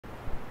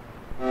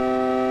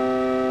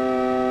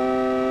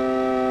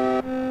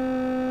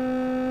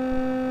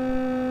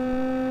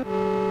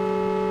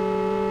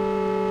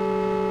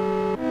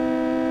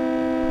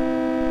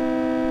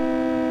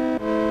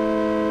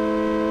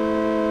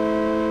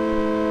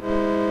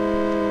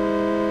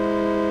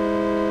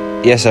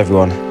Yes,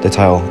 everyone, the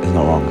title is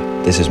not wrong.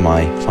 This is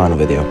my final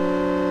video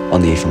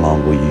on the Ethan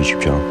Longboy YouTube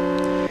channel.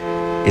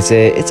 It's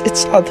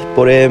sad,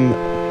 but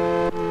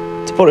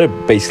to put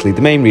it basically,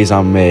 the main reason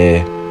I'm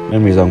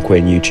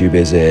quitting YouTube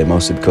is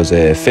mostly because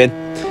of Finn,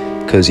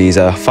 because he's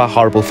a fat,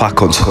 horrible fat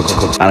cunt,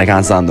 and I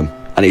can't stand him,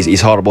 and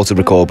he's horrible to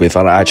record with,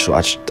 and I just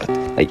like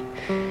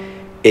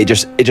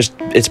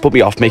it's put me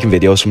off making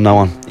videos from now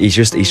on. He's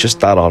just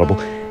that horrible.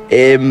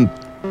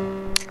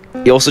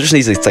 He also just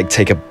needs to like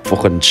take a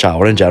fucking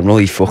shower in general.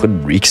 He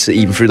fucking reeks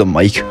even through the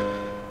mic.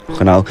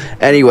 Fucking hell.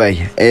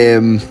 Anyway,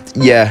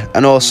 yeah,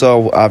 and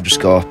also I've just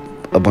got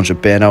a bunch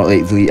of burnout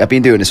lately. I've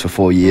been doing this for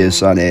 4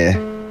 years, and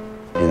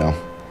you know,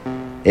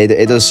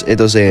 it does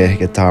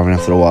get tiring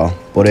after a while.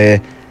 But I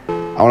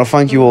want to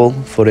thank you all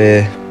for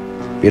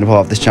being a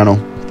part of this channel.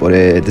 But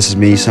this is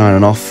me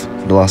signing off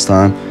for the last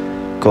time.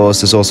 Of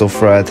course, there's also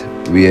Fred.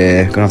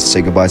 We're gonna have to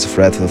say goodbye to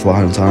Fred for the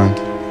final time.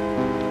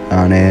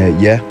 And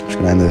yeah, just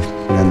gonna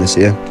end this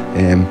here.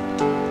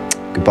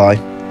 Goodbye.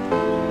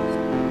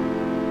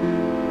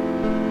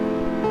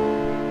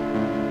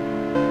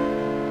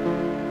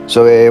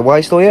 So why are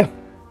you still here?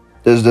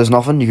 There's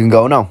nothing. You can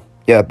go now.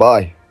 Yeah,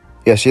 bye.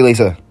 Yeah, see you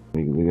later.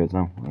 We good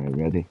now. Alright,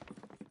 ready?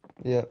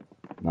 Yeah.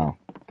 Now,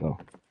 go.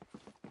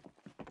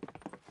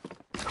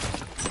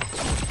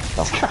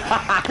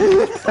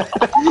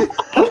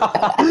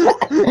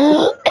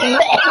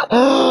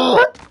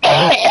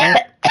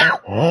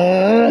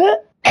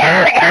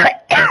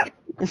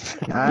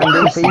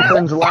 And it's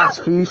Ethan's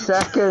last few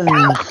seconds.